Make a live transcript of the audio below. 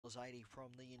was 80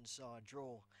 from the inside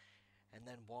draw. And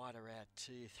then wider out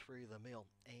to Through the Mill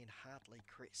and Hartley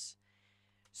Chris.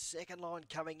 Second line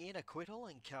coming in, Acquittal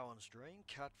and Cohen's Dream,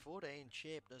 Cut Foot and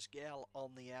Champness Gal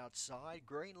on the outside.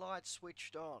 Green light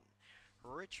switched on.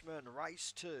 Richmond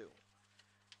Race 2.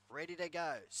 Ready to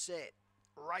go, set.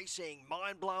 Racing,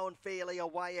 Mind Blown fairly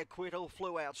away, Acquittal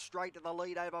flew out straight to the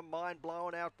lead over Mind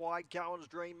Blown out wide, Cohen's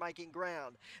Dream making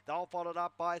ground. They'll followed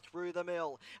up by Through the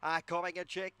Mill. Copping a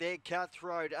check there, Cut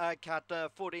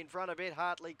Foot in front of it,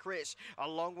 Hartley Chris. A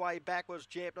long way back was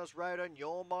Champness Road and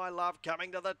You're My Love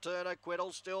coming to the turn,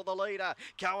 Acquittal still the leader.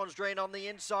 Cohen's Dream on the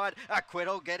inside,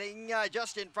 Acquittal getting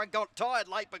just in front, got tired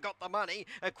late but got the money.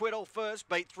 Acquittal first,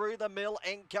 beat Through the Mill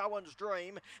and Cohen's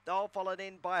Dream. They'll followed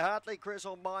in by Hartley Chris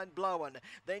or Mind Blown.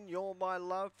 Then You're My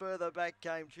Love. Further back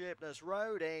came Champness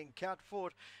Road and Cut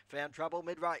Foot found trouble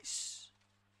mid-race.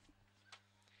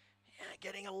 Yeah,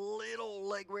 getting a little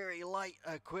leg weary late,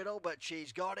 Acquittal, but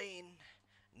she's got in.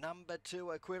 Number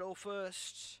 2, Acquittal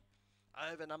first.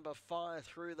 Over number 5,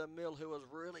 Through the Mill, who was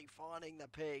really finding the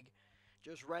peg.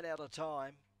 Just ran out of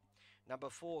time.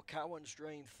 Number 4, Cohen's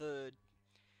Dream third.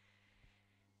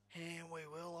 And we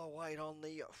will await on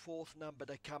the 4th number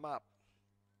to come up.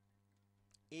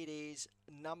 It is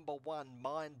number 1,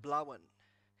 Mind Blowin'.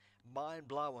 Mind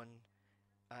Blowin',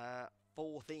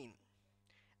 4th in.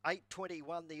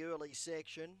 8:21 the early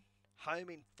section. Home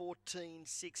in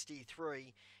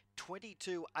 14:63.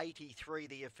 22:83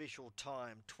 the official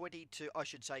time.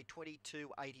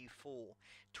 22:84.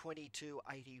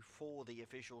 22:84 the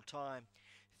official time.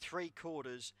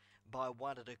 3/4 by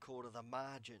 1 1/4 the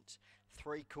margins.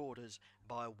 3/4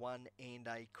 by 1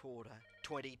 1/4.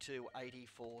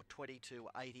 22:84.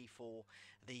 22:84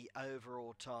 the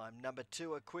overall time. Number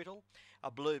 2, Acquittal,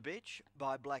 a Blue Bitch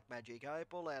by Black Magic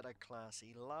Opal, out of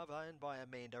Classy Love, owned by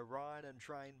Amanda Ryan and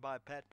trained by Pat